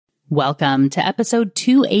Welcome to episode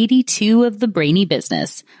 282 of the Brainy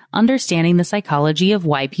Business, Understanding the Psychology of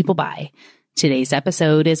Why People Buy. Today's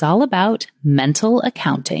episode is all about mental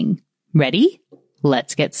accounting. Ready?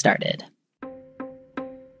 Let's get started.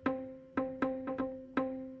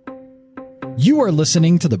 You are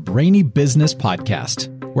listening to the Brainy Business Podcast,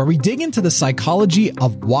 where we dig into the psychology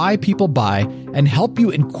of why people buy and help you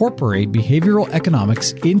incorporate behavioral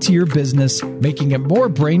economics into your business, making it more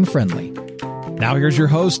brain-friendly. Now here's your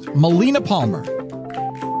host, Melina Palmer.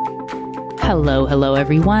 Hello,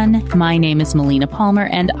 everyone. My name is Melina Palmer,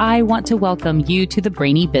 and I want to welcome you to the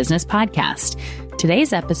Brainy Business Podcast.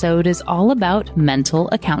 Today's episode is all about mental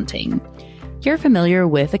accounting. You're familiar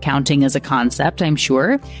with accounting as a concept, I'm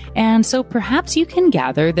sure, and so perhaps you can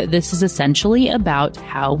gather that this is essentially about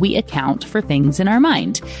how we account for things in our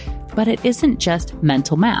mind. But it isn't just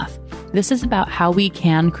mental math. This is about how we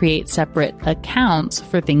can create separate accounts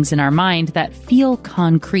for things in our mind that feel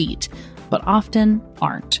concrete, but often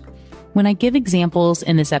aren't. When I give examples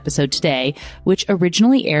in this episode today, which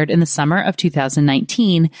originally aired in the summer of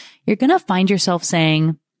 2019, you're going to find yourself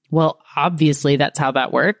saying, well, obviously that's how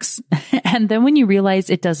that works. And then when you realize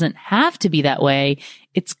it doesn't have to be that way,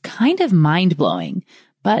 it's kind of mind-blowing,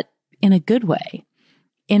 but in a good way.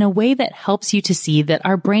 In a way that helps you to see that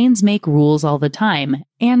our brains make rules all the time,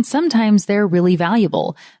 and sometimes they're really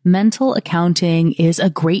valuable. Mental accounting is a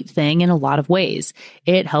great thing in a lot of ways.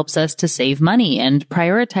 It helps us to save money and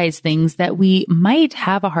prioritize things that we might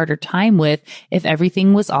have a harder time with if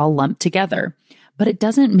everything was all lumped together. But it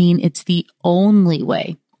doesn't mean it's the only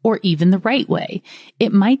way, or even the right way.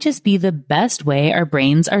 It might just be the best way our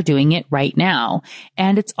brains are doing it right now.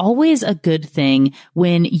 And it's always a good thing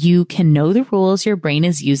when you can know the rules your brain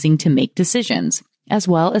is using to make decisions, as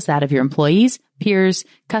well as that of your employees, peers,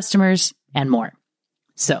 customers, and more.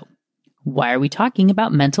 So, why are we talking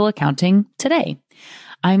about mental accounting today?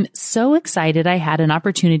 I'm so excited I had an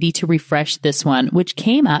opportunity to refresh this one, which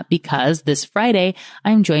came up because this Friday,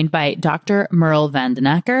 I'm joined by Dr. Merle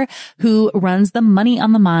Vandenacker, who runs the Money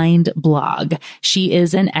on the Mind blog. She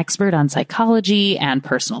is an expert on psychology and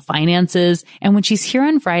personal finances. And when she's here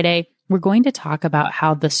on Friday, we're going to talk about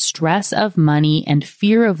how the stress of money and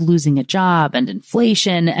fear of losing a job and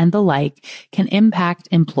inflation and the like can impact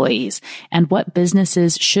employees and what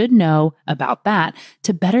businesses should know about that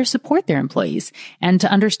to better support their employees and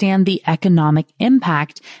to understand the economic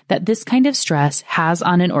impact that this kind of stress has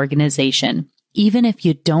on an organization, even if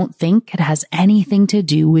you don't think it has anything to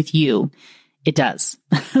do with you. It does.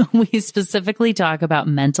 We specifically talk about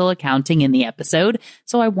mental accounting in the episode,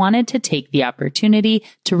 so I wanted to take the opportunity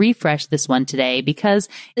to refresh this one today because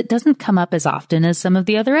it doesn't come up as often as some of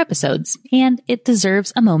the other episodes, and it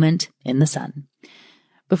deserves a moment in the sun.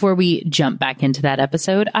 Before we jump back into that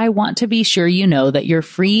episode, I want to be sure you know that your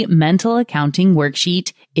free mental accounting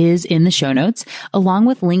worksheet is in the show notes, along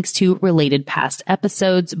with links to related past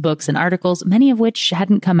episodes, books, and articles, many of which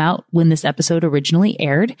hadn't come out when this episode originally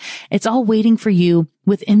aired. It's all waiting for you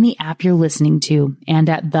within the app you're listening to and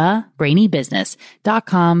at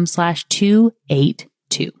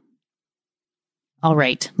thebrainybusiness.com/282. All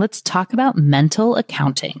right, let's talk about mental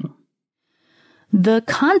accounting. The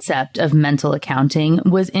concept of mental accounting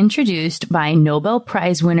was introduced by Nobel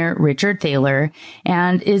Prize winner Richard Thaler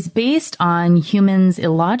and is based on humans'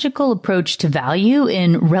 illogical approach to value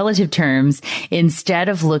in relative terms instead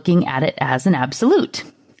of looking at it as an absolute.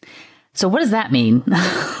 So what does that mean?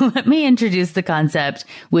 Let me introduce the concept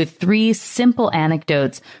with 3 simple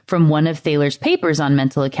anecdotes from one of Thaler's papers on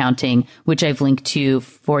mental accounting, which I've linked to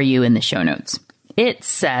for you in the show notes. It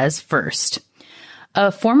says first, a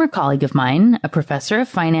former colleague of mine, a professor of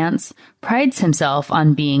finance, prides himself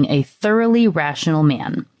on being a thoroughly rational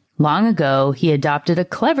man. Long ago, he adopted a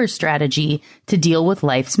clever strategy to deal with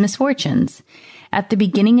life's misfortunes. At the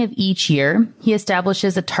beginning of each year, he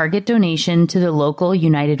establishes a target donation to the local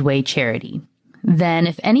United Way charity. Then,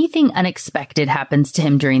 if anything unexpected happens to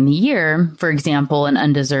him during the year, for example, an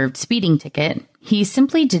undeserved speeding ticket, he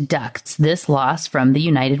simply deducts this loss from the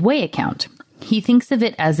United Way account. He thinks of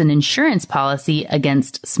it as an insurance policy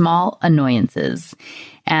against small annoyances.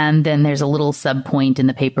 And then there's a little subpoint in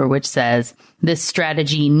the paper which says, this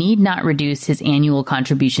strategy need not reduce his annual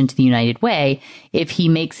contribution to the United Way. If he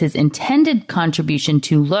makes his intended contribution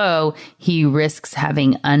too low, he risks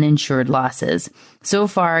having uninsured losses. So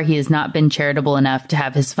far, he has not been charitable enough to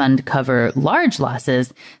have his fund cover large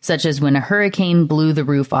losses, such as when a hurricane blew the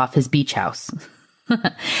roof off his beach house.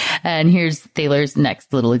 And here's Thaler's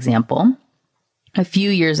next little example. A few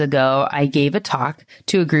years ago, I gave a talk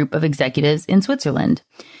to a group of executives in Switzerland.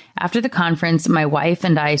 After the conference, my wife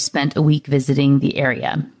and I spent a week visiting the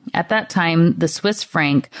area. At that time, the Swiss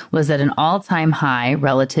franc was at an all-time high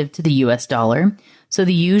relative to the US dollar, so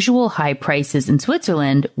the usual high prices in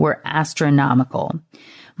Switzerland were astronomical.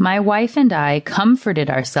 My wife and I comforted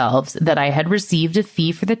ourselves that I had received a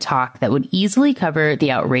fee for the talk that would easily cover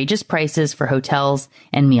the outrageous prices for hotels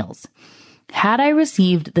and meals. Had I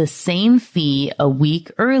received the same fee a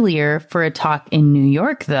week earlier for a talk in New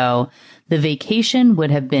York, though, the vacation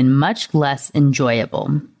would have been much less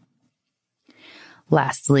enjoyable.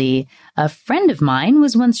 Lastly, a friend of mine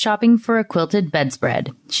was once shopping for a quilted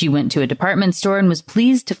bedspread. She went to a department store and was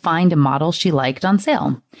pleased to find a model she liked on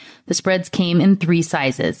sale. The spreads came in 3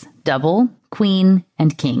 sizes: double, queen,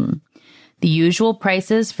 and king. The usual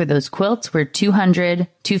prices for those quilts were $200,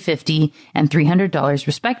 $250, and $300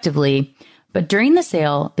 respectively, but during the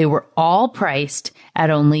sale, they were all priced at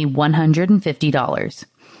only $150.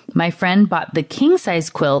 My friend bought the king-size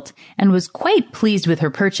quilt and was quite pleased with her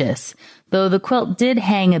purchase, though the quilt did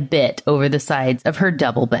hang a bit over the sides of her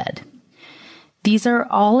double bed. These are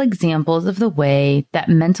all examples of the way that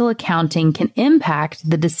mental accounting can impact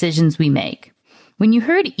the decisions we make. When you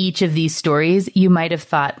heard each of these stories, you might have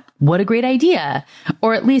thought, what a great idea,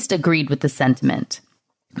 or at least agreed with the sentiment.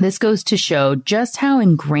 This goes to show just how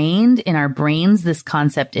ingrained in our brains this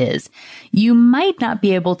concept is. You might not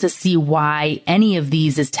be able to see why any of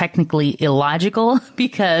these is technically illogical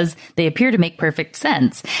because they appear to make perfect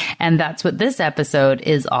sense. And that's what this episode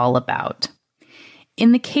is all about.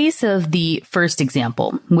 In the case of the first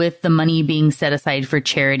example, with the money being set aside for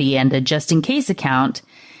charity and a just-in-case account,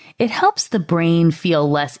 it helps the brain feel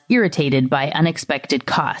less irritated by unexpected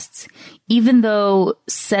costs, even though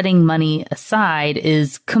setting money aside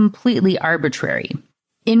is completely arbitrary.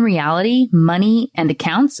 In reality, money and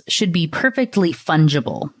accounts should be perfectly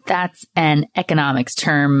fungible. That's an economics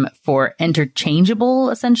term for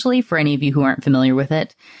interchangeable, essentially, for any of you who aren't familiar with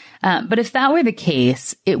it. But if that were the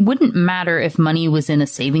case, it wouldn't matter if money was in a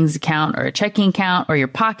savings account or a checking account or your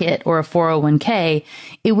pocket or a 401k.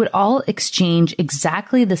 It would all exchange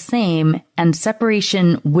exactly the same and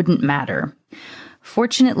separation wouldn't matter.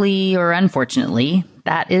 Fortunately or unfortunately,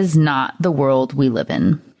 that is not the world we live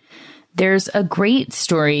in. There's a great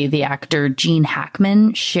story the actor Gene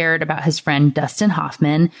Hackman shared about his friend Dustin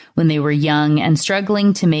Hoffman when they were young and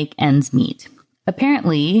struggling to make ends meet.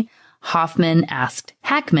 Apparently, Hoffman asked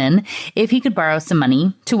Hackman if he could borrow some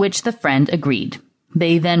money, to which the friend agreed.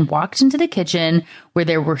 They then walked into the kitchen where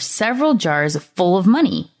there were several jars full of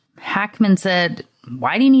money. Hackman said,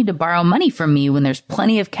 "Why do you need to borrow money from me when there's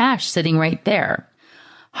plenty of cash sitting right there?"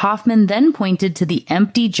 Hoffman then pointed to the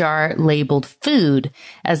empty jar labeled food,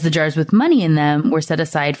 as the jars with money in them were set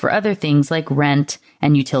aside for other things like rent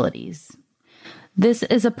and utilities. This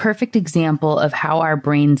is a perfect example of how our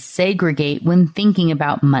brains segregate when thinking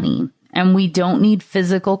about money, and we don't need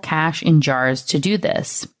physical cash in jars to do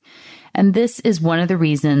this. And this is one of the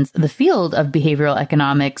reasons the field of behavioral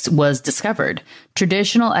economics was discovered.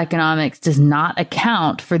 Traditional economics does not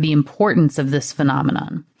account for the importance of this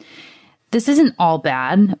phenomenon. This isn't all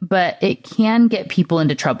bad, but it can get people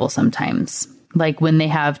into trouble sometimes. Like when they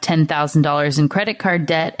have $10,000 in credit card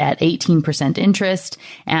debt at 18% interest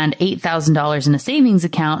and $8,000 in a savings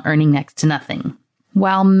account earning next to nothing.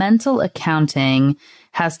 While mental accounting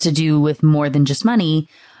has to do with more than just money,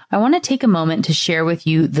 I want to take a moment to share with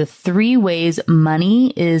you the 3 ways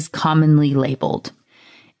money is commonly labeled.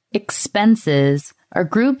 Expenses are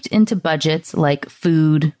grouped into budgets like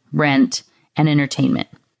food, rent, and entertainment.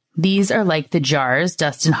 These are like the jars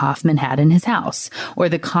Dustin Hoffman had in his house, or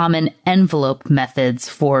the common envelope methods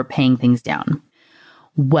for paying things down.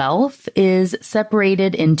 Wealth is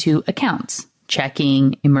separated into accounts: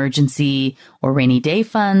 checking, emergency, or rainy day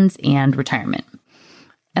funds, and retirement.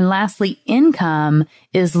 And lastly, income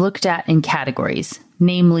is looked at in categories,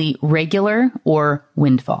 namely regular or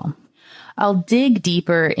windfall. I'll dig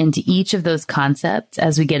deeper into each of those concepts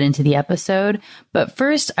as we get into the episode, but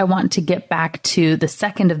first I want to get back to the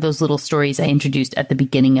second of those little stories I introduced at the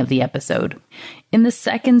beginning of the episode. In the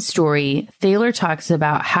second story, Thaler talks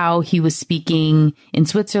about how he was speaking in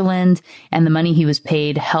Switzerland and the money he was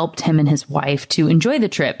paid helped him and his wife to enjoy the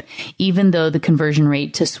trip, even though the conversion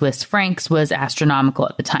rate to Swiss francs was astronomical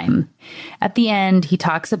at the time. At the end, he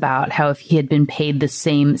talks about how if he had been paid the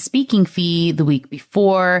same speaking fee the week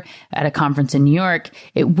before at a conference in New York,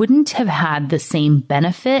 it wouldn't have had the same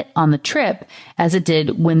benefit on the trip as it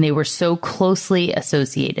did when they were so closely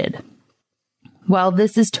associated. While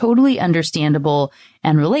this is totally understandable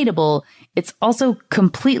and relatable, it's also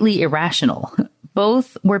completely irrational.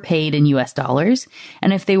 Both were paid in US dollars,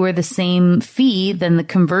 and if they were the same fee, then the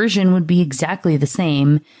conversion would be exactly the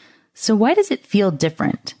same. So why does it feel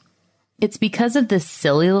different? It's because of this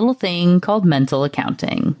silly little thing called mental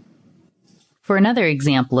accounting. For another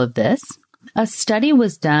example of this, a study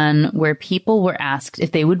was done where people were asked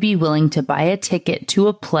if they would be willing to buy a ticket to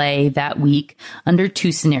a play that week under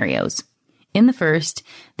two scenarios. In the first,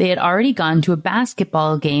 they had already gone to a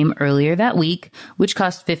basketball game earlier that week, which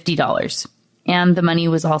cost $50, and the money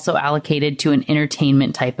was also allocated to an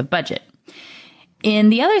entertainment type of budget. In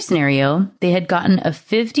the other scenario, they had gotten a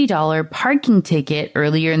 $50 parking ticket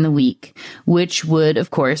earlier in the week, which would,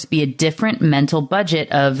 of course, be a different mental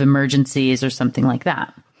budget of emergencies or something like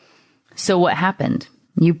that. So what happened?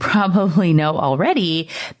 You probably know already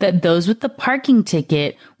that those with the parking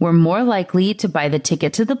ticket were more likely to buy the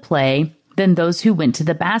ticket to the play than those who went to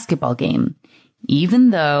the basketball game,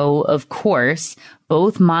 even though, of course,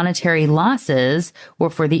 both monetary losses were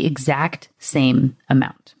for the exact same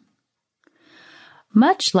amount.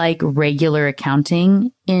 Much like regular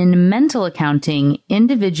accounting, in mental accounting,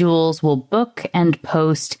 individuals will book and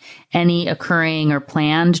post any occurring or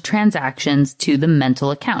planned transactions to the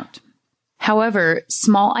mental account. However,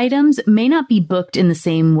 small items may not be booked in the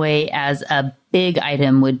same way as a big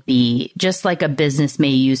item would be, just like a business may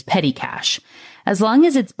use petty cash. As long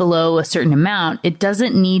as it's below a certain amount, it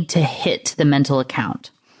doesn't need to hit the mental account.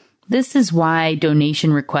 This is why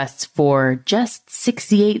donation requests for just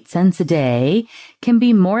 68 cents a day can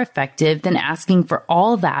be more effective than asking for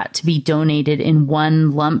all that to be donated in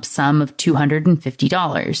one lump sum of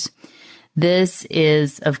 $250. This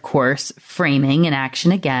is, of course, framing in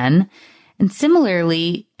action again. And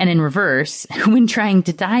similarly, and in reverse, when trying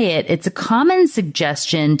to diet, it's a common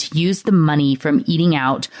suggestion to use the money from eating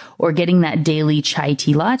out or getting that daily chai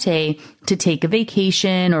tea latte to take a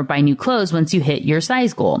vacation or buy new clothes once you hit your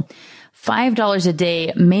size goal. $5 a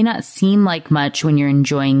day may not seem like much when you're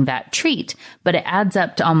enjoying that treat, but it adds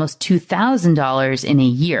up to almost $2,000 in a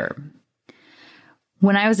year.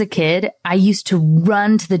 When I was a kid, I used to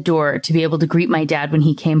run to the door to be able to greet my dad when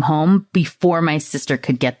he came home before my sister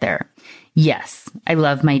could get there. Yes, I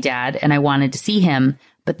love my dad and I wanted to see him,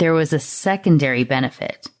 but there was a secondary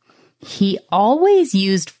benefit. He always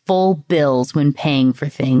used full bills when paying for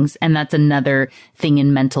things, and that's another thing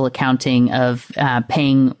in mental accounting of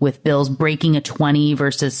paying with bills, breaking a 20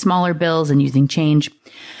 versus smaller bills and using change.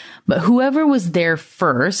 But whoever was there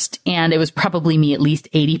first, and it was probably me at least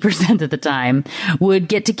 80% of the time, would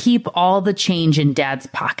get to keep all the change in Dad's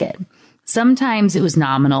pocket. Sometimes it was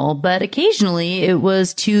nominal, but occasionally it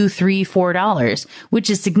was $2, $3, $4, which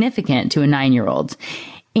is significant to a 9-year-old,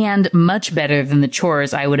 and much better than the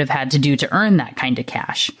chores I would have had to do to earn that kind of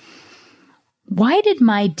cash. Why did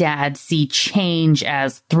my dad see change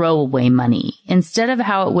as throwaway money instead of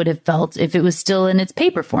how it would have felt if it was still in its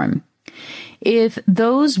paper form? If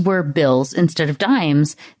those were bills instead of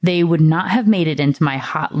dimes, they would not have made it into my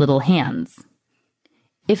hot little hands.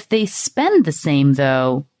 If they spend the same,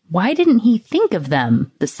 though, why didn't he think of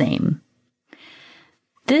them the same?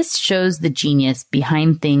 This shows the genius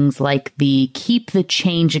behind things like the Keep the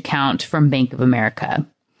Change account from Bank of America.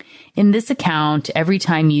 In this account, every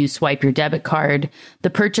time you swipe your debit card, the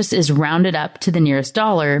purchase is rounded up to the nearest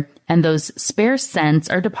dollar, and those spare cents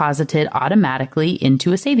are deposited automatically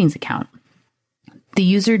into a savings account. The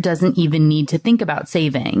user doesn't even need to think about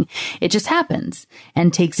saving. It just happens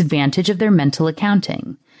and takes advantage of their mental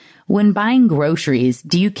accounting. When buying groceries,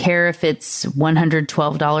 do you care if it's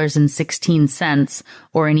 $112.16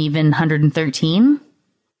 or an even $113?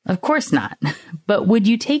 Of course not. But would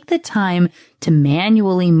you take the time to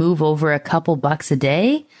manually move over a couple bucks a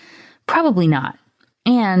day? Probably not.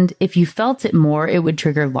 And if you felt it more, it would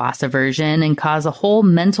trigger loss aversion and cause a whole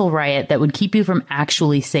mental riot that would keep you from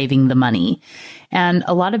actually saving the money. And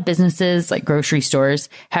a lot of businesses like grocery stores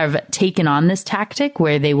have taken on this tactic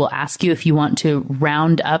where they will ask you if you want to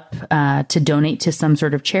round up to donate to some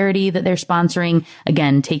sort of charity that they're sponsoring,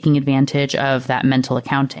 again, taking advantage of that mental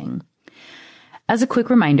accounting. As a quick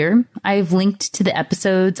reminder, I've linked to the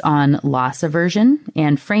episodes on loss aversion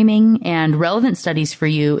and framing and relevant studies for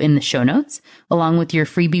you in the show notes, along with your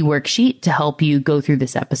freebie worksheet to help you go through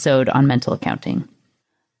this episode on mental accounting.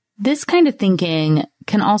 This kind of thinking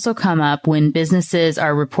can also come up when businesses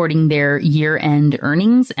are reporting their year-end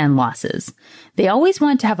earnings and losses. They always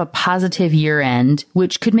want to have a positive year-end,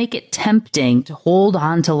 which could make it tempting to hold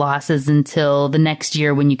on to losses until the next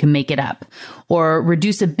year when you can make it up, or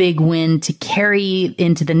reduce a big win to carry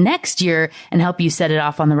into the next year and help you set it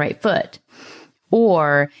off on the right foot.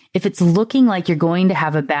 or if it's looking like you're going to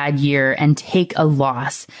have a bad year and take a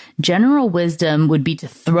loss, general wisdom would be to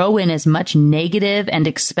throw in as much negative and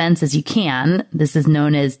expense as you can. This is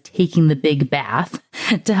known as taking the big bath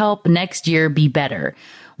to help next year be better.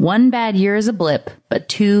 One bad year is a blip, but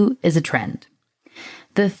two is a trend.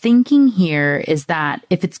 The thinking here is that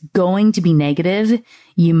if it's going to be negative,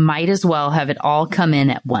 you might as well have it all come in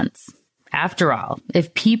at once. After all,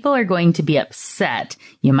 if people are going to be upset,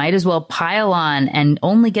 you might as well pile on and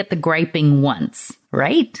only get the griping once,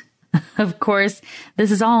 right? Of course, this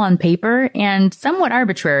is all on paper and somewhat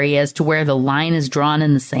arbitrary as to where the line is drawn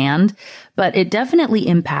in the sand, but it definitely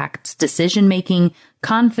impacts decision-making,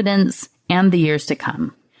 confidence, and the years to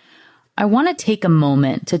come. I want to take a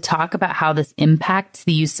moment to talk about how this impacts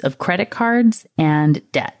the use of credit cards and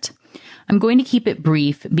debt. I'm going to keep it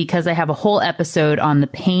brief because I have a whole episode on the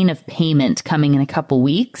pain of payment coming in a couple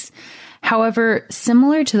weeks. However,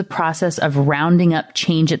 similar to the process of rounding up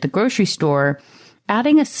change at the grocery store,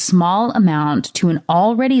 adding a small amount to an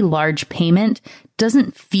already large payment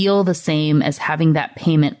doesn't feel the same as having that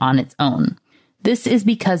payment on its own. This is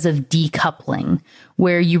because of decoupling,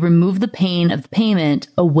 where you remove the pain of the payment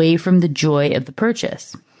away from the joy of the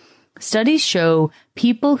purchase. Studies show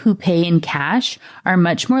people who pay in cash are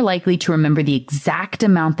much more likely to remember the exact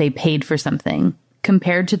amount they paid for something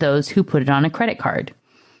compared to those who put it on a credit card.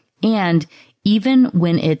 And even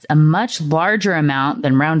when it's a much larger amount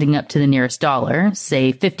than rounding up to the nearest dollar,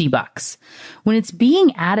 say $50, when it's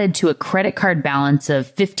being added to a credit card balance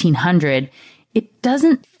of $1,500, it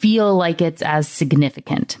doesn't feel like it's as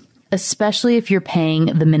significant, especially if you're paying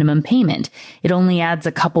the minimum payment. It only adds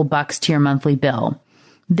a couple bucks to your monthly bill.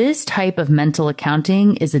 This type of mental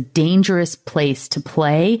accounting is a dangerous place to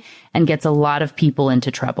play and gets a lot of people into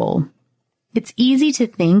trouble. It's easy to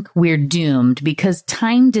think we're doomed because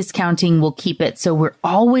time discounting will keep it so we're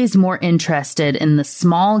always more interested in the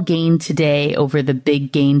small gain today over the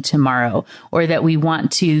big gain tomorrow, or that we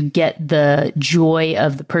want to get the joy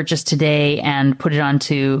of the purchase today and put it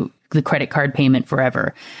onto the credit card payment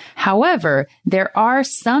forever. However, there are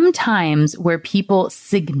some times where people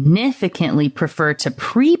significantly prefer to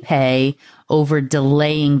prepay over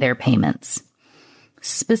delaying their payments.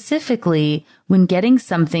 Specifically, when getting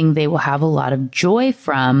something they will have a lot of joy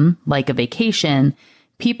from, like a vacation,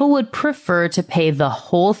 people would prefer to pay the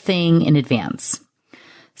whole thing in advance.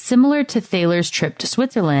 Similar to Thaler's trip to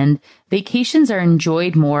Switzerland, vacations are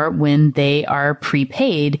enjoyed more when they are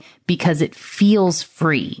prepaid because it feels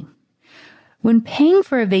free. When paying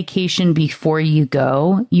for a vacation before you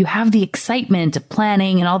go, you have the excitement of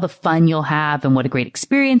planning and all the fun you'll have and what a great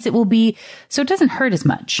experience it will be, so it doesn't hurt as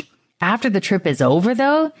much. After the trip is over,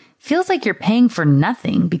 though, it feels like you're paying for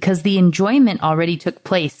nothing because the enjoyment already took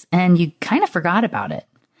place and you kind of forgot about it.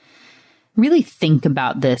 Really think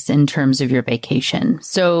about this in terms of your vacation.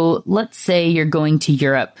 So let's say you're going to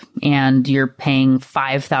Europe and you're paying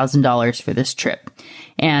 $5,000 for this trip.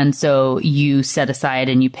 And so you set aside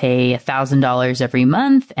and you pay $1,000 every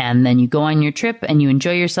month, and then you go on your trip and you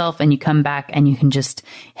enjoy yourself and you come back and you can just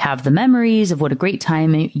have the memories of what a great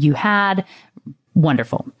time you had.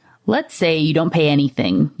 Wonderful. Let's say you don't pay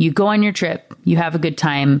anything. You go on your trip, you have a good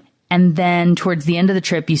time, and then towards the end of the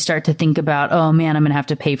trip, you start to think about, oh man, I'm going to have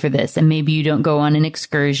to pay for this. And maybe you don't go on an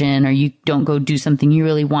excursion, or you don't go do something you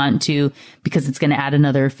really want to because it's going to add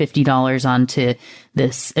another $50 onto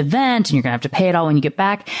this event, and you're going to have to pay it all when you get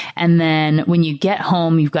back. And then when you get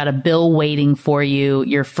home, you've got a bill waiting for you.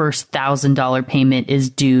 Your first $1,000 payment is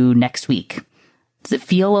due next week. Does it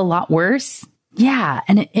feel a lot worse? Yeah,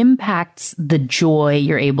 and it impacts the joy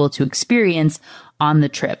you're able to experience on the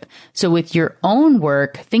trip. So with your own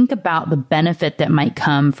work, think about the benefit that might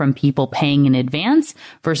come from people paying in advance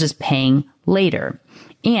versus paying later.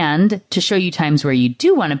 And to show you times where you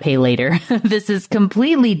do want to pay later, this is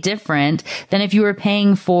completely different than if you were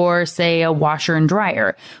paying for, say, a washer and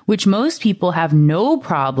dryer, which most people have no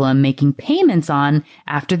problem making payments on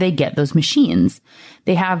after they get those machines.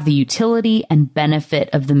 They have the utility and benefit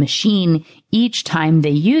of the machine each time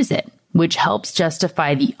they use it, which helps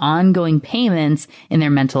justify the ongoing payments in their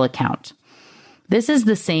mental account. This is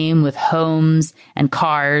the same with homes and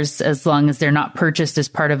cars, as long as they're not purchased as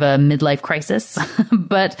part of a midlife crisis.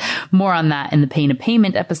 But more on that in the pain of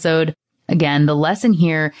payment episode. Again, the lesson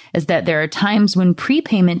here is that there are times when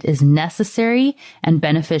prepayment is necessary and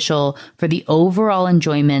beneficial for the overall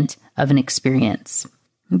enjoyment of an experience.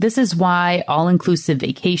 This is why all-inclusive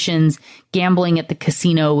vacations, gambling at the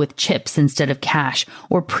casino with chips instead of cash,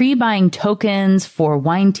 or pre-buying tokens for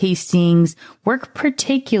wine tastings work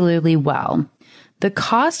particularly well. The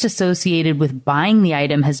cost associated with buying the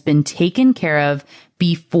item has been taken care of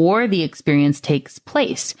before the experience takes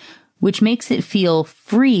place, which makes it feel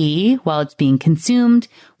free while it's being consumed,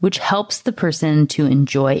 which helps the person to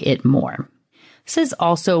enjoy it more. This is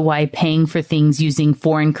also why paying for things using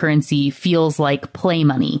foreign currency feels like play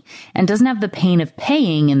money and doesn't have the pain of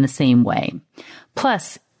paying in the same way.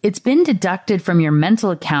 Plus, it's been deducted from your mental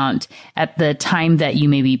account at the time that you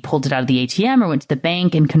maybe pulled it out of the ATM or went to the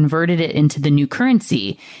bank and converted it into the new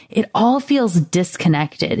currency. It all feels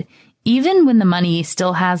disconnected, even when the money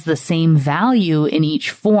still has the same value in each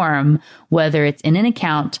form, whether it's in an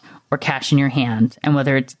account or cash in your hand. And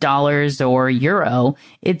whether it's dollars or euro,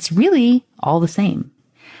 it's really all the same.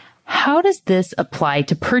 How does this apply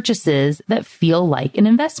to purchases that feel like an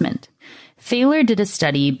investment? Thaler did a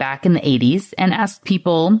study back in the 80s and asked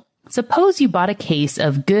people, suppose you bought a case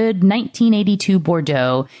of good 1982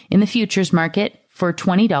 Bordeaux in the futures market for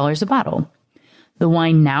 $20 a bottle. The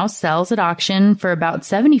wine now sells at auction for about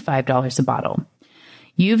 $75 a bottle.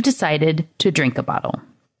 You've decided to drink a bottle.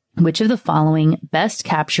 Which of the following best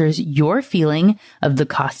captures your feeling of the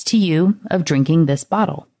cost to you of drinking this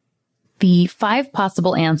bottle? The 5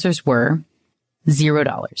 possible answers were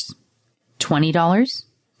 $0, $20,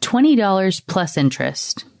 $20 plus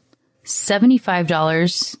interest,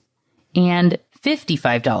 $75, and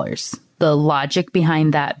 $55. The logic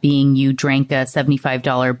behind that being you drank a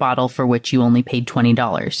 $75 bottle for which you only paid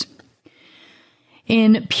 $20.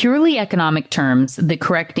 In purely economic terms, the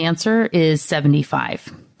correct answer is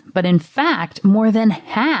 75. But in fact, more than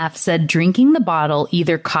half said drinking the bottle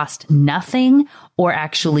either cost nothing or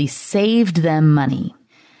actually saved them money.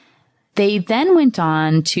 They then went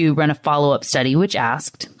on to run a follow-up study which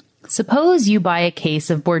asked, suppose you buy a case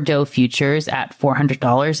of Bordeaux futures at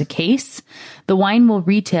 $400 a case. The wine will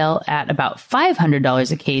retail at about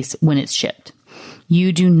 $500 a case when it's shipped.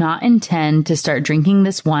 You do not intend to start drinking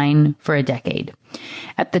this wine for a decade.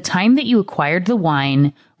 At the time that you acquired the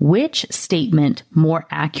wine, which statement more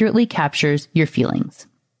accurately captures your feelings?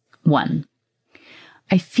 1.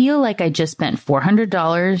 I feel like I just spent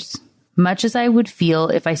 $400, much as I would feel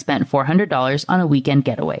if I spent $400 on a weekend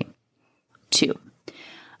getaway. 2.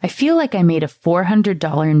 I feel like I made a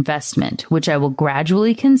 $400 investment, which I will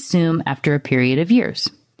gradually consume after a period of years.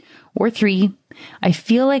 Or 3, I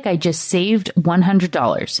feel like I just saved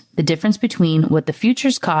 $100, the difference between what the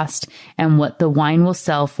futures cost and what the wine will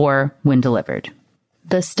sell for when delivered.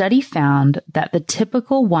 The study found that the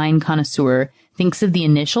typical wine connoisseur thinks of the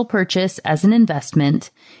initial purchase as an investment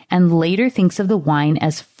and later thinks of the wine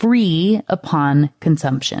as free upon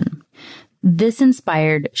consumption. This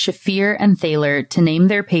inspired Shafir and Thaler to name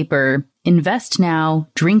their paper, Invest Now,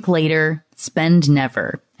 Drink Later, Spend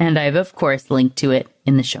Never. And I've, of course, linked to it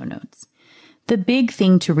in the show notes. The big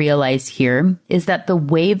thing to realize here is that the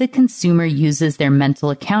way the consumer uses their mental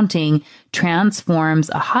accounting transforms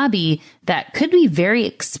a hobby that could be very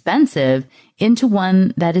expensive into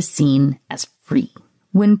one that is seen as free.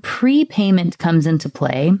 When prepayment comes into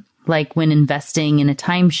play, like when investing in a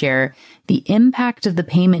timeshare, the impact of the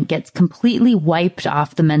payment gets completely wiped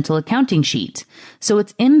off the mental accounting sheet, so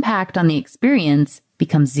its impact on the experience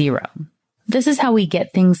becomes zero. This is how we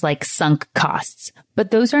get things like sunk costs,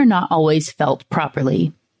 but those are not always felt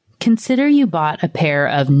properly. Consider you bought a pair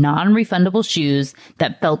of non-refundable shoes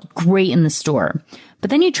that felt great in the store, but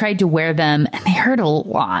then you tried to wear them and they hurt a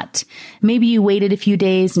lot. Maybe you waited a few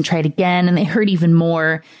days and tried again and they hurt even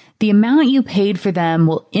more. The amount you paid for them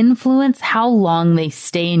will influence how long they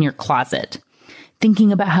stay in your closet.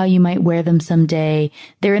 Thinking about how you might wear them someday,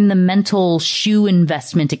 they're in the mental shoe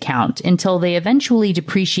investment account until they eventually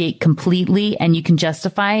depreciate completely and you can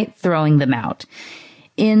justify throwing them out.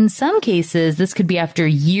 In some cases, this could be after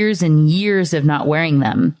years and years of not wearing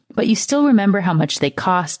them, but you still remember how much they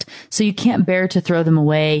cost, so you can't bear to throw them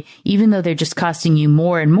away, even though they're just costing you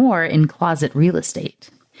more and more in closet real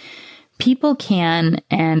estate. People can,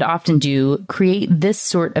 and often do, create this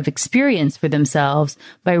sort of experience for themselves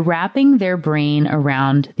by wrapping their brain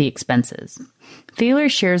around the expenses. Thaler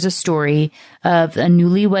shares a story of a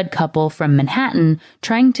newlywed couple from Manhattan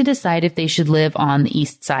trying to decide if they should live on the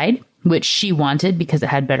East Side, which she wanted because it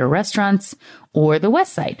had better restaurants, or the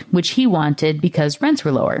West Side, which he wanted because rents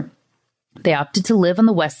were lower. They opted to live on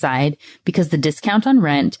the West Side because the discount on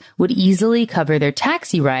rent would easily cover their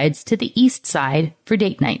taxi rides to the East Side for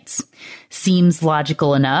date nights. Seems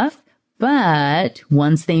logical enough, but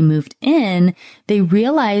once they moved in, they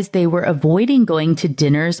realized they were avoiding going to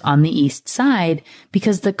dinners on the East Side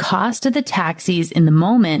because the cost of the taxis in the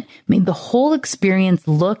moment made the whole experience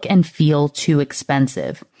look and feel too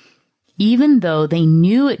expensive. Even though they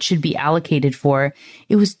knew it should be allocated for,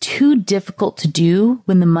 it was too difficult to do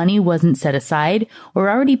when the money wasn't set aside or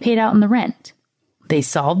already paid out in the rent. They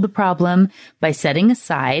solved the problem by setting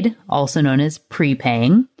aside, also known as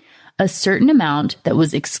prepaying, a certain amount that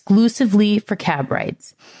was exclusively for cab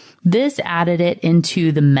rides. This added it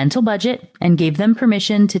into the mental budget and gave them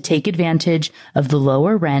permission to take advantage of the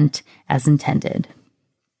lower rent as intended.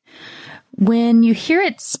 When you hear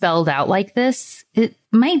it spelled out like this, it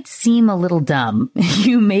might seem a little dumb.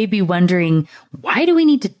 You may be wondering, why do we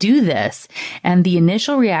need to do this? And the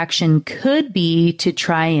initial reaction could be to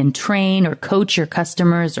try and train or coach your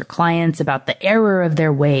customers or clients about the error of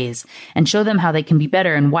their ways and show them how they can be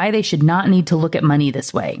better and why they should not need to look at money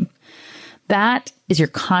this way. That is your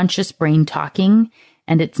conscious brain talking,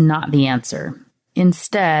 and it's not the answer.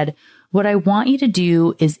 Instead, what I want you to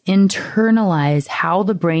do is internalize how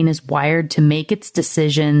the brain is wired to make its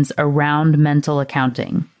decisions around mental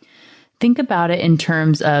accounting. Think about it in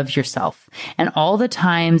terms of yourself and all the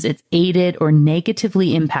times it's aided or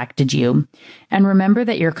negatively impacted you. And remember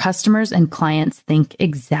that your customers and clients think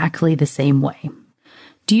exactly the same way.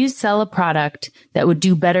 Do you sell a product that would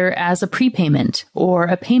do better as a prepayment or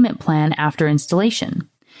a payment plan after installation?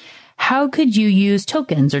 How could you use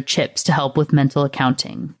tokens or chips to help with mental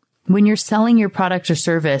accounting? When you're selling your product or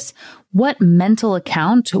service, what mental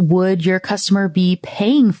account would your customer be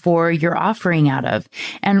paying for your offering out of?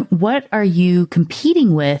 And what are you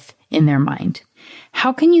competing with in their mind?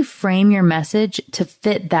 How can you frame your message to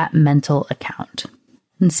fit that mental account?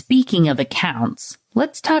 And speaking of accounts,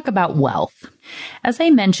 let's talk about wealth. As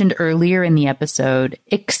I mentioned earlier in the episode,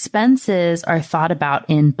 expenses are thought about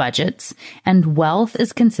in budgets, and wealth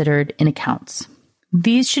is considered in accounts.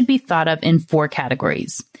 These should be thought of in 4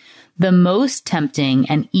 categories. The most tempting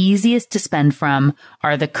and easiest to spend from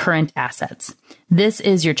are the current assets. This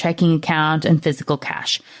is your checking account and physical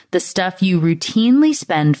cash, the stuff you routinely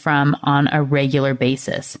spend from on a regular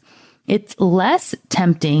basis. It's less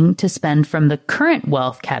tempting to spend from the current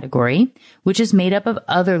wealth category, which is made up of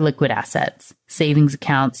other liquid assets, savings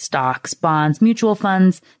accounts, stocks, bonds, mutual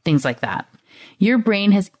funds, things like that. Your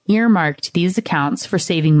brain has earmarked these accounts for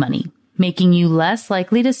saving money, making you less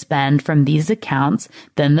likely to spend from these accounts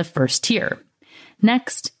than the first tier.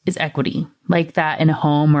 Next is equity, like that in a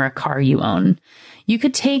home or a car you own. You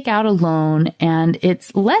could take out a loan, and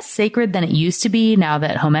it's less sacred than it used to be now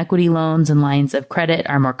that home equity loans and lines of credit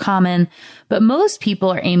are more common, but most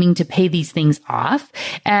people are aiming to pay these things off,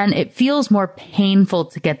 and it feels more painful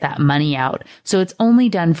to get that money out, so it's only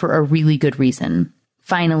done for a really good reason.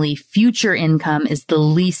 Finally, future income is the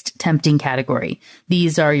least tempting category.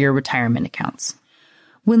 These are your retirement accounts.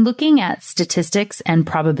 When looking at statistics and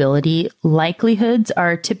probability, likelihoods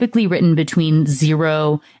are typically written between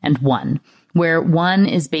 0 and 1, where 1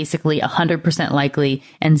 is basically 100% likely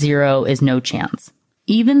and 0 is no chance.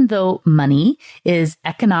 Even though money is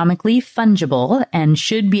economically fungible and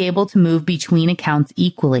should be able to move between accounts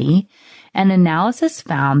equally, an analysis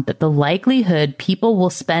found that the likelihood people will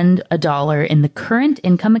spend $1 in the current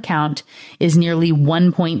income account is nearly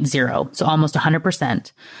 1.0, so almost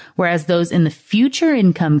 100%, whereas those in the future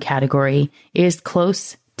income category is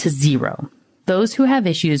close to 0. Those who have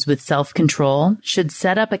issues with self-control should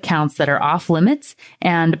set up accounts that are off limits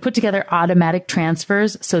and put together automatic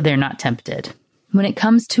transfers so they're not tempted. When it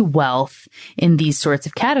comes to wealth in these sorts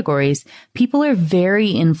of categories, people are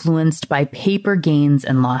very influenced by paper gains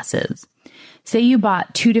and losses. Say you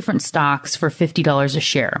bought 2 different stocks for $50 a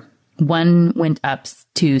share. One went up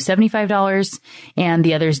to $75 and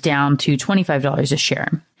the other's down to $25 a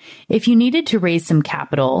share. If you needed to raise some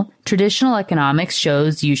capital, traditional economics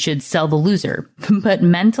shows you should sell the loser, but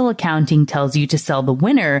mental accounting tells you to sell the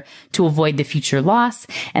winner to avoid the future loss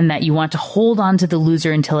and that you want to hold on to the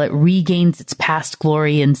loser until it regains its past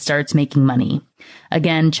glory and starts making money.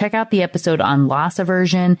 Again, check out the episode on loss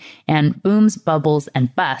aversion and booms, bubbles,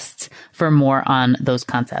 and busts for more on those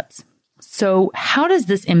concepts. So how does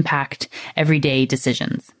this impact everyday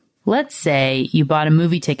decisions? Let's say you bought a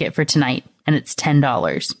movie ticket for tonight and it's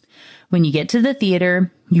 $10. When you get to the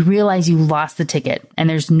theater, you realize you lost the ticket and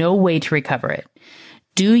there's no way to recover it.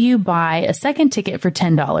 Do you buy a second ticket for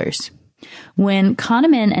 $10? When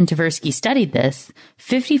Kahneman and Tversky studied this,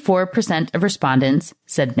 54% of respondents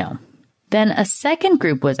said no. Then a second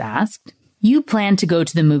group was asked, you plan to go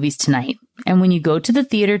to the movies tonight, and when you go to the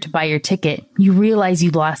theater to buy your ticket, you realize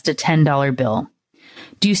you lost a $10 bill.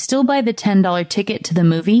 Do you still buy the $10 ticket to the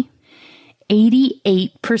movie?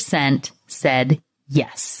 88% said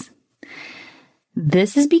yes.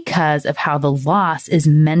 This is because of how the loss is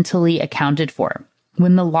mentally accounted for.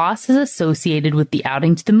 When the loss is associated with the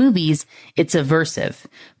outing to the movies, it's aversive.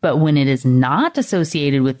 But when it is not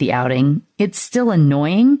associated with the outing, it's still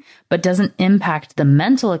annoying, but doesn't impact the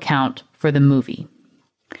mental account for the movie.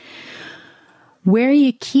 Where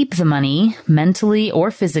you keep the money, mentally or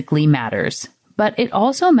physically, matters. But it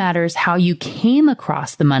also matters how you came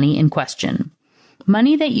across the money in question.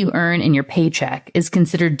 Money that you earn in your paycheck is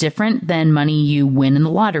considered different than money you win in the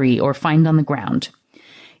lottery or find on the ground.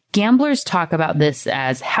 Gamblers talk about this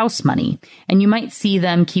as house money, and you might see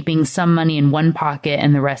them keeping some money in one pocket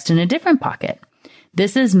and the rest in a different pocket.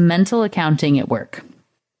 This is mental accounting at work.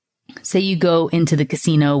 Say you go into the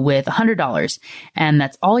casino with $100, and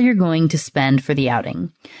that's all you're going to spend for the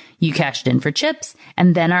outing. You cashed in for chips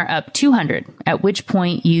and then are up $200, at which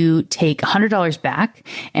point you take $100 back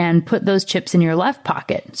and put those chips in your left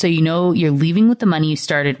pocket. So you know you're leaving with the money you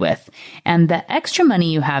started with. And the extra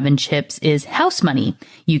money you have in chips is house money.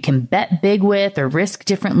 You can bet big with or risk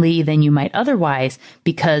differently than you might otherwise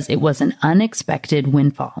because it was an unexpected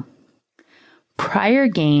windfall. Prior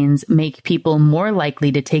gains make people more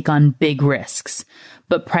likely to take on big risks,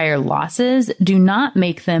 but prior losses do not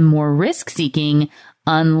make them more risk-seeking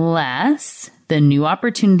unless the new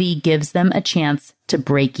opportunity gives them a chance to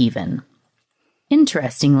break even.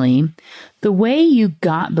 Interestingly, the way you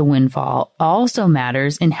got the windfall also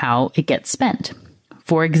matters in how it gets spent.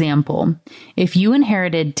 For example, if you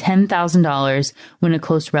inherited $10,000 when a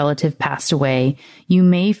close relative passed away, you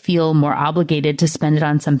may feel more obligated to spend it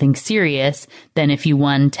on something serious than if you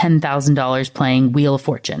won $10,000 playing Wheel of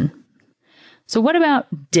Fortune. So what about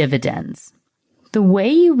dividends? The way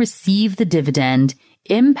you receive the dividend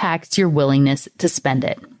impacts your willingness to spend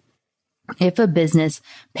it. If a business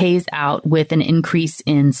pays out with an increase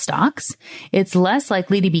in stocks, it's less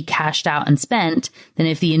likely to be cashed out and spent than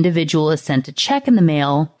if the individual is sent a check in the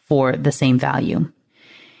mail for the same value.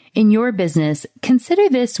 In your business, consider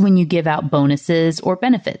this when you give out bonuses or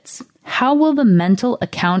benefits. How will the mental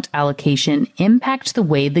account allocation impact the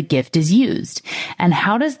way the gift is used? And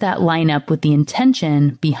how does that line up with the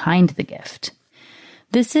intention behind the gift?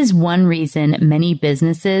 This is one reason many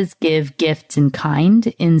businesses give gifts in kind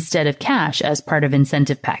instead of cash as part of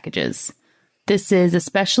incentive packages. This is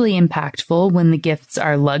especially impactful when the gifts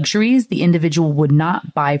are luxuries the individual would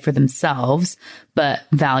not buy for themselves, but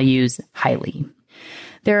values highly.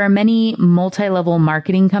 There are many multi-level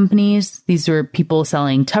marketing companies. These were people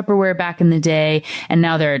selling Tupperware back in the day, and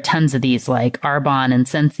now there are tons of these like Arbonne and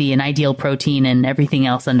Sensi and Ideal Protein and everything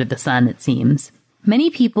else under the sun, it seems.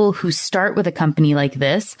 Many people who start with a company like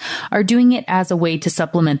this are doing it as a way to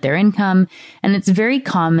supplement their income, and it's very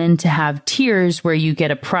common to have tiers where you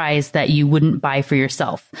get a prize that you wouldn't buy for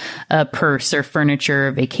yourself, a purse or furniture,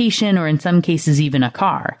 or vacation, or in some cases even a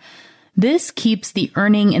car. This keeps the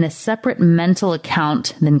earning in a separate mental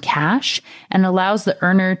account than cash and allows the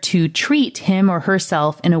earner to treat him or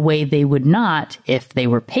herself in a way they would not if they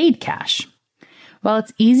were paid cash. While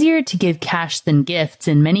it's easier to give cash than gifts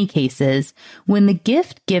in many cases, when the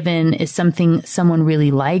gift given is something someone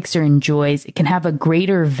really likes or enjoys, it can have a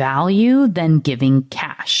greater value than giving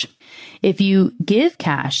cash. If you give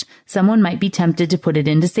cash, someone might be tempted to put it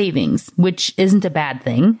into savings, which isn't a bad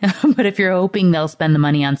thing. But if you're hoping they'll spend the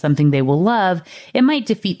money on something they will love, it might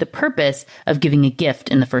defeat the purpose of giving a gift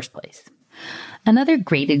in the first place. Another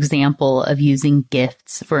great example of using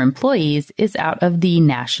gifts for employees is out of the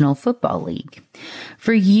National Football League.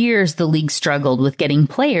 For years, the league struggled with getting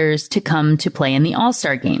players to come to play in the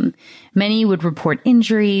All-Star game. Many would report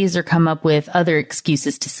injuries or come up with other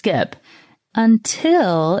excuses to skip,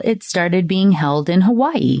 until it started being held in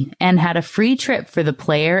Hawaii and had a free trip for the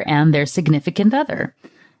player and their significant other.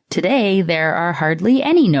 Today, there are hardly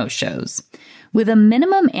any no-shows. With a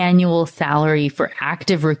minimum annual salary for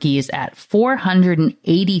active rookies at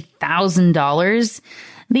 $480,000,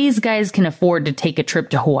 these guys can afford to take a trip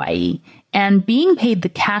to Hawaii, and being paid the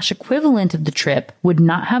cash equivalent of the trip would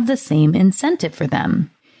not have the same incentive for them.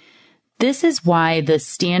 This is why the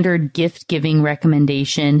standard gift-giving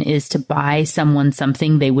recommendation is to buy someone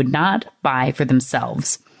something they would not buy for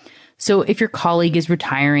themselves. So if your colleague is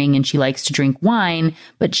retiring and she likes to drink wine,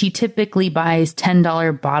 but she typically buys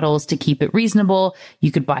 $10 bottles to keep it reasonable,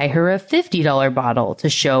 you could buy her a $50 bottle to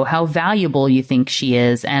show how valuable you think she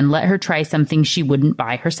is and let her try something she wouldn't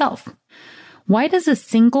buy herself. Why does a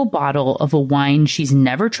single bottle of a wine she's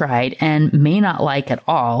never tried and may not like at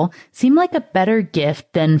all seem like a better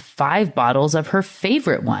gift than 5 bottles of her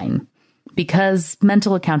favorite wine? Because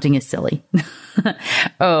mental accounting is silly.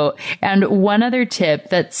 Oh, and one other tip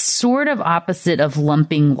that's sort of opposite of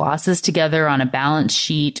lumping losses together on a balance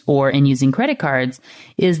sheet or in using credit cards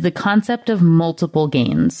is the concept of multiple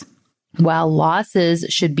gains. While losses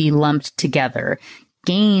should be lumped together,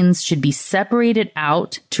 gains should be separated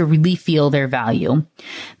out to really feel their value.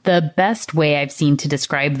 The best way I've seen to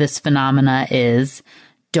describe this phenomena is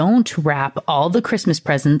don't wrap all the Christmas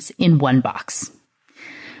presents in one box.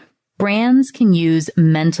 Brands can use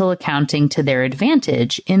mental accounting to their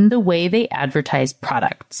advantage in the way they advertise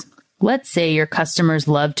products. Let's say your customers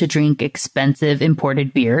love to drink expensive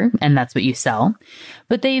imported beer, and that's what you sell,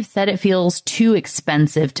 but they've said it feels too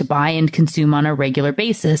expensive to buy and consume on a regular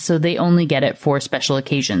basis, so they only get it for special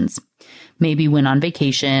occasions, maybe when on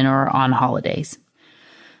vacation or on holidays.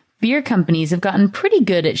 Beer companies have gotten pretty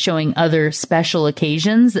good at showing other special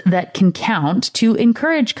occasions that can count to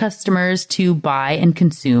encourage customers to buy and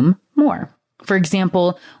consume more. For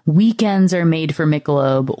example, weekends are made for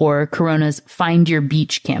Michelob or Corona's Find Your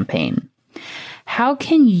Beach campaign. How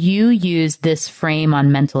can you use this frame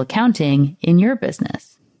on mental accounting in your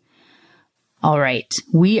business? All right,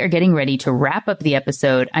 we are getting ready to wrap up the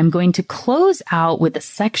episode. I'm going to close out with a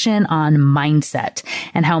section on mindset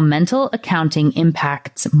and how mental accounting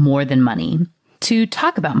impacts more than money. To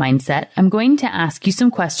talk about mindset, I'm going to ask you some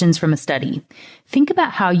questions from a study. Think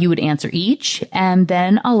about how you would answer each, and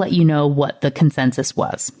then I'll let you know what the consensus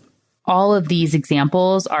was. All of these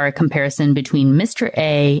examples are a comparison between Mr.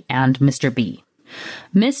 A and Mr. B.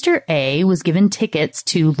 Mr. A was given tickets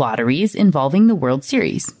to lotteries involving the World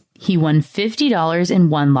Series. He won $50 in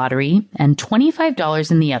one lottery and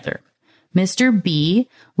 $25 in the other. Mr. B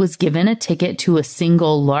was given a ticket to a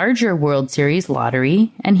single larger World Series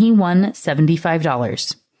lottery, and he won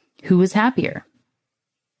 $75. Who was happier?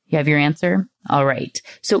 You have your answer? All right.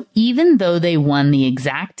 So even though they won the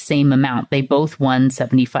exact same amount, they both won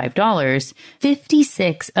 $75,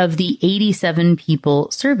 56 of the 87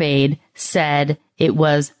 people surveyed said it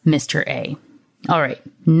was Mr. A. All right.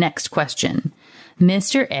 Next question.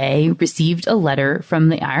 Mr. A received a letter from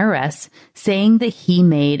the IRS saying that he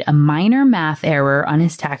made a minor math error on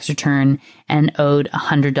his tax return and owed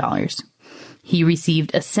 $100. He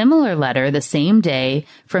received a similar letter the same day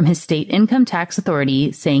from his state income tax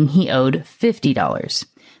authority saying he owed $50.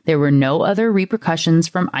 There were no other repercussions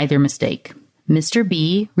from either mistake. Mr.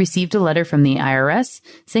 B received a letter from the IRS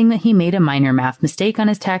saying that he made a minor math mistake on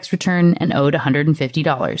his tax return and owed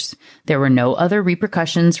 $150. There were no other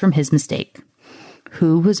repercussions from his mistake.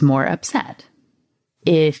 Who was more upset?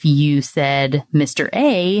 If you said Mr.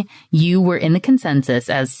 A, you were in the consensus,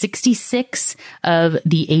 as 66 of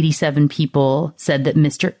the 87 people said that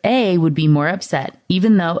Mr. A would be more upset,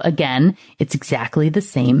 even though, again, it's exactly the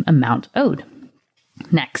same amount owed.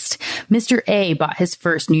 Next, Mr. A bought his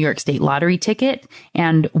first New York State lottery ticket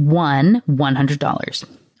and won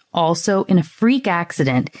 $100. Also, in a freak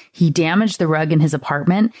accident, he damaged the rug in his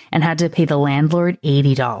apartment and had to pay the landlord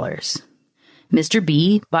 $80. Mr.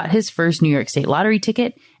 B bought his first New York State lottery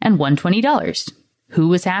ticket and won $20. Who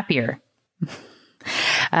was happier?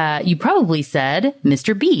 You probably said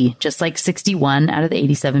Mr. B, just like 61 out of the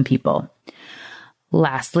 87 people.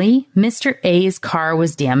 Lastly, Mr. A's car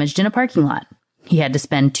was damaged in a parking lot. He had to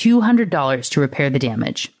spend $200 to repair the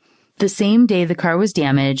damage. The same day the car was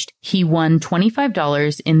damaged, he won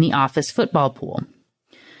 $25 in the office football pool.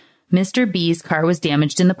 Mr. B's car was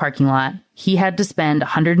damaged in the parking lot. He had to spend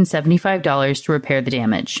 $175 to repair the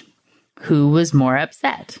damage. Who was more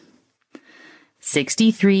upset?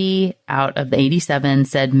 63 out of the 87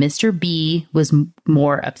 said Mr. B was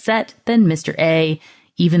more upset than Mr. A,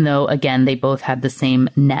 even though, again, they both had the same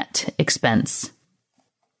net expense.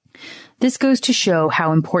 This goes to show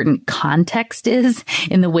how important context is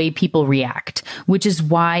in the way people react, which is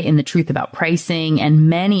why in The Truth About Pricing and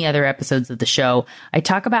many other episodes of the show, I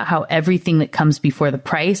talk about how everything that comes before the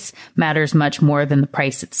price matters much more than the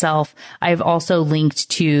price itself. I've also linked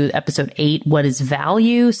to episode 8, What is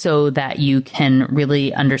Value, so that you can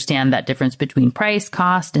really understand that difference between price,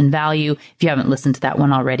 cost, and value. If you haven't listened to that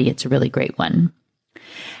one already, it's a really great one.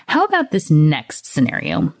 How about this next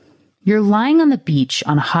scenario? You're lying on the beach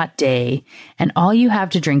on a hot day, and all you have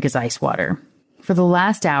to drink is ice water. For the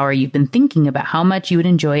last hour, you've been thinking about how much you would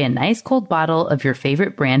enjoy a nice cold bottle of your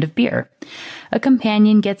favorite brand of beer. A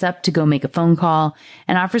companion gets up to go make a phone call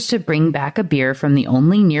and offers to bring back a beer from the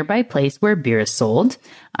only nearby place where beer is sold,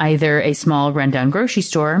 either a small rundown grocery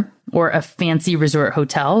store or a fancy resort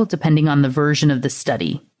hotel, depending on the version of the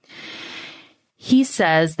study. He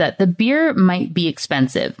says that the beer might be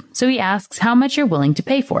expensive, so he asks how much you're willing to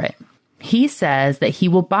pay for it. He says that he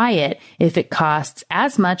will buy it if it costs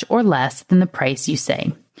as much or less than the price you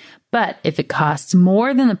say. But if it costs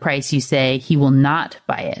more than the price you say, he will not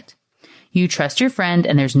buy it. You trust your friend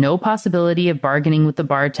and there's no possibility of bargaining with the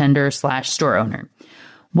bartender/store owner.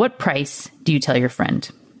 What price do you tell your friend?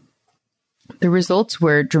 The results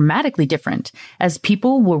were dramatically different, as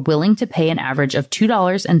people were willing to pay an average of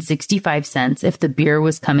 $2.65 if the beer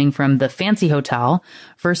was coming from the fancy hotel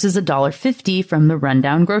versus $1.50 from the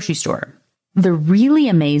rundown grocery store. The really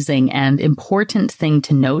amazing and important thing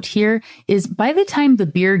to note here is by the time the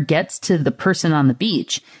beer gets to the person on the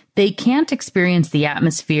beach, they can't experience the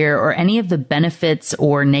atmosphere or any of the benefits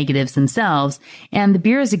or negatives themselves, and the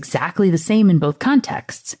beer is exactly the same in both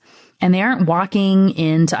contexts. And they aren't walking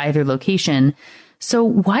into either location, so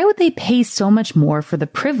why would they pay so much more for the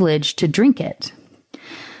privilege to drink it?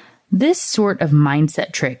 This sort of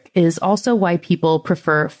mindset trick is also why people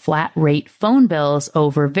prefer flat rate phone bills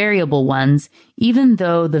over variable ones, even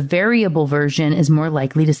though the variable version is more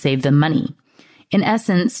likely to save them money. In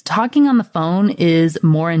essence, talking on the phone is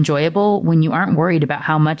more enjoyable when you aren't worried about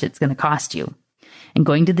how much it's going to cost you. And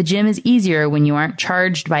going to the gym is easier when you aren't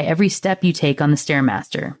charged by every step you take on the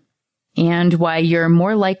Stairmaster. And why you're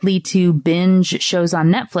more likely to binge shows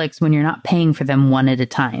on Netflix when you're not paying for them one at a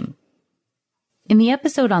time. In the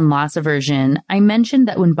episode on loss aversion, I mentioned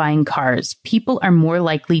that when buying cars, people are more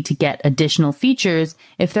likely to get additional features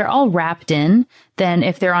if they're all wrapped in than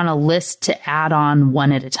if they're on a list to add on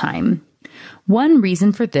one at a time. One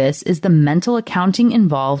reason for this is the mental accounting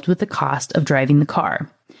involved with the cost of driving the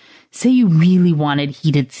car. Say you really wanted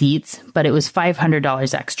heated seats, but it was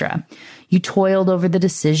 $500 extra. You toiled over the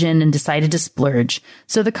decision and decided to splurge,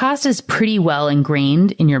 so the cost is pretty well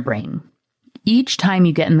ingrained in your brain. Each time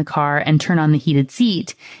you get in the car and turn on the heated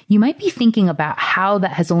seat, you might be thinking about how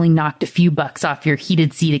that has only knocked a few bucks off your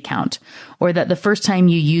heated seat account, or that the first time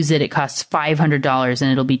you use it, it costs $500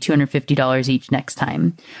 and it'll be $250 each next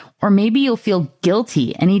time. Or maybe you'll feel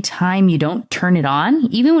guilty anytime you don't turn it on,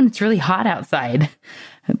 even when it's really hot outside.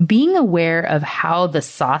 Being aware of how the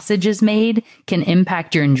sausage is made can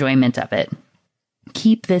impact your enjoyment of it.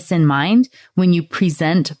 Keep this in mind when you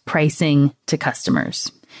present pricing to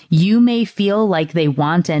customers. You may feel like they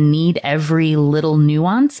want and need every little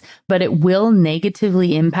nuance, but it will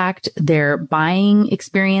negatively impact their buying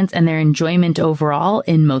experience and their enjoyment overall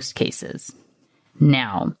in most cases.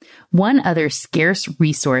 Now, one other scarce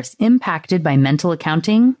resource impacted by mental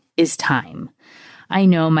accounting is time. I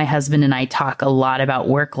know my husband and I talk a lot about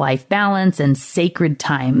work-life balance and sacred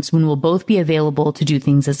times when we'll both be available to do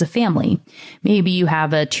things as a family. Maybe you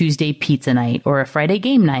have a Tuesday pizza night or a Friday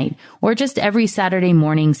game night, or just every Saturday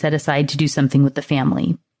morning set aside to do something with the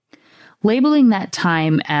family. Labeling that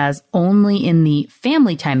time as only in the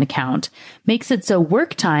family time account makes it so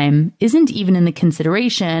work time isn't even in the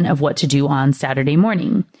consideration of what to do on Saturday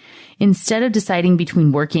morning. Instead of deciding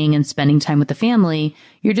between working and spending time with the family,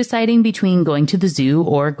 you're deciding between going to the zoo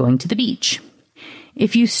or going to the beach.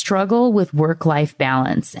 If you struggle with work-life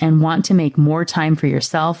balance and want to make more time for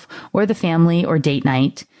yourself or the family or date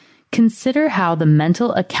night, consider how the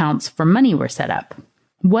mental accounts for money were set up.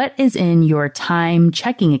 What is in your time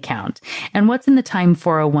checking account and what's in the time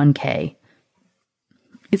 401k?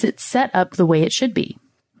 Is it set up the way it should be?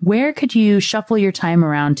 Where could you shuffle your time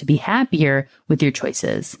around to be happier with your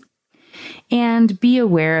choices? And be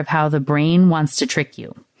aware of how the brain wants to trick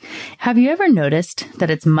you. Have you ever noticed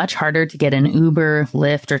that it's much harder to get an Uber,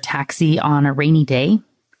 Lyft, or taxi on a rainy day?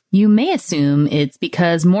 You may assume it's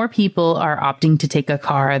because more people are opting to take a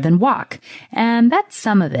car than walk, and that's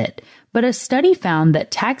some of it. But a study found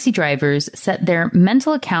that taxi drivers set their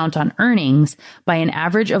mental account on earnings by an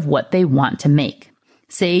average of what they want to make.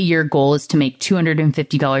 Say your goal is to make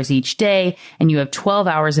 $250 each day, and you have 12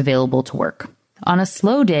 hours available to work. On a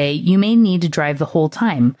slow day, you may need to drive the whole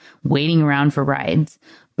time, waiting around for rides.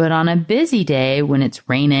 But on a busy day, when it's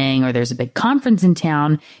raining or there's a big conference in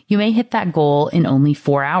town, you may hit that goal in only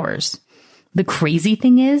 4 hours. The crazy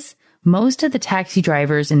thing is, most of the taxi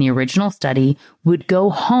drivers in the original study would go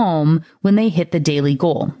home when they hit the daily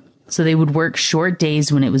goal. So they would work short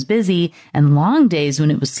days when it was busy and long days when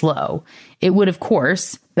it was slow. It would, of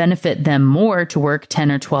course, benefit them more to work 10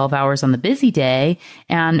 or 12 hours on the busy day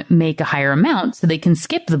and make a higher amount so they can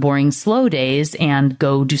skip the boring slow days and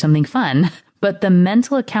go do something fun. But the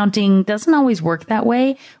mental accounting doesn't always work that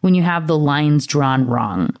way when you have the lines drawn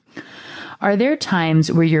wrong. Are there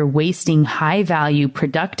times where you're wasting high-value,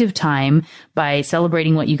 productive time by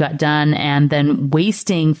celebrating what you got done and then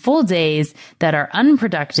wasting full days that are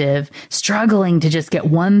unproductive, struggling to just get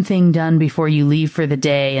one thing done before you leave for the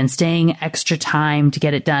day and staying extra time to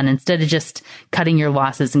get it done instead of just cutting your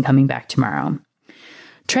losses and coming back tomorrow?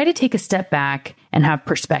 Try to take a step back and have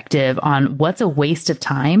perspective on what's a waste of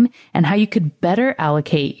time and how you could better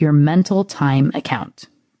allocate your mental time account.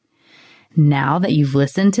 Now that you've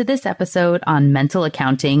listened to this episode on mental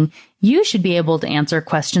accounting, you should be able to answer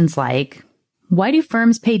questions like, why do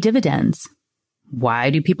firms pay dividends? Why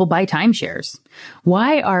do people buy timeshares?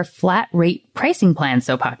 Why are flat rate pricing plans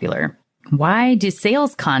so popular? Why do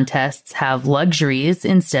sales contests have luxuries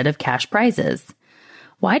instead of cash prizes?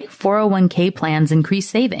 Why do 401k plans increase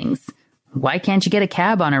savings? Why can't you get a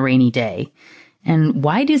cab on a rainy day? And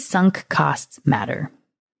why do sunk costs matter?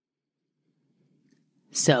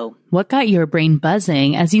 So, what got your brain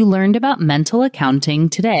buzzing as you learned about mental accounting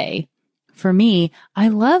today? For me, I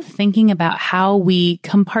love thinking about how we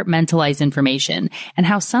compartmentalize information and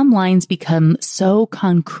how some lines become so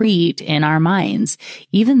concrete in our minds.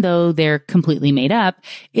 Even though they're completely made up,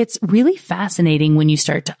 it's really fascinating when you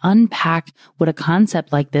start to unpack what a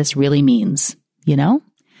concept like this really means, you know?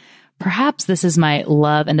 Perhaps this is my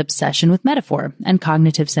love and obsession with metaphor and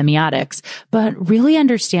cognitive semiotics, but really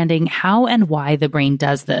understanding how and why the brain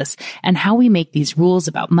does this and how we make these rules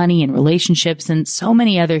about money and relationships and so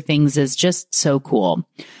many other things is just so cool.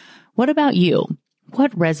 What about you?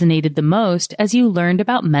 What resonated the most as you learned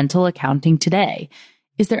about mental accounting today?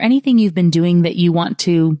 Is there anything you've been doing that you want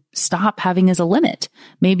to stop having as a limit?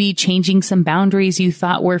 Maybe changing some boundaries you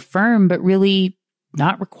thought were firm, but really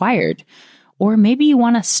not required. Or maybe you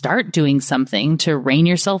want to start doing something to rein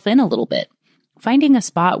yourself in a little bit. Finding a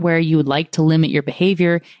spot where you would like to limit your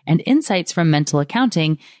behavior and insights from mental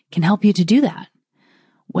accounting can help you to do that.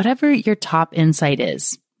 Whatever your top insight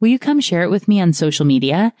is, will you come share it with me on social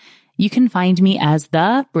media? You can find me as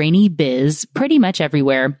the Brainy Biz pretty much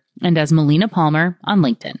everywhere and as Melina Palmer on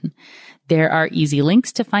LinkedIn. There are easy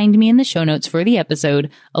links to find me in the show notes for the episode,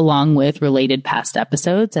 along with related past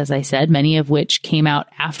episodes, as I said, many of which came out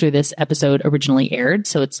after this episode originally aired.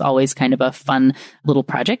 So it's always kind of a fun little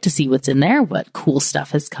project to see what's in there, what cool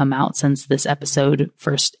stuff has come out since this episode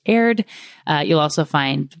first aired. You'll also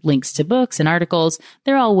find links to books and articles.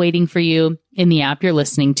 They're all waiting for you in the app you're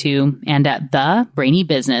listening to and at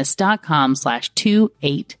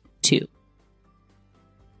thebrainybusiness.com/282.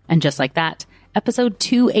 And just like that, episode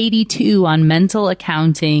 282 on mental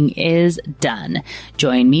accounting is done.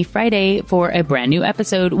 Join me Friday for a brand new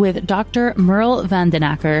episode with Dr. Merle van den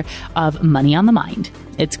Akker of Money on the Mind.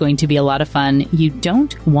 It's going to be a lot of fun. You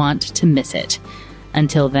don't want to miss it.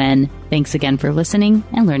 Until then, thanks again for listening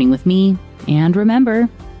and learning with me. And remember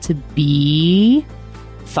to be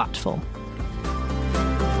thoughtful.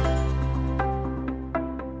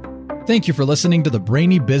 Thank you for listening to the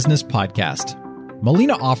Brainy Business Podcast.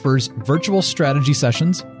 Melina offers virtual strategy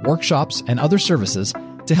sessions, workshops, and other services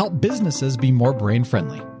to help businesses be more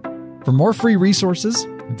brain-friendly. For more free resources,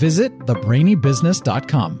 visit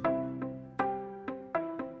thebrainybusiness.com.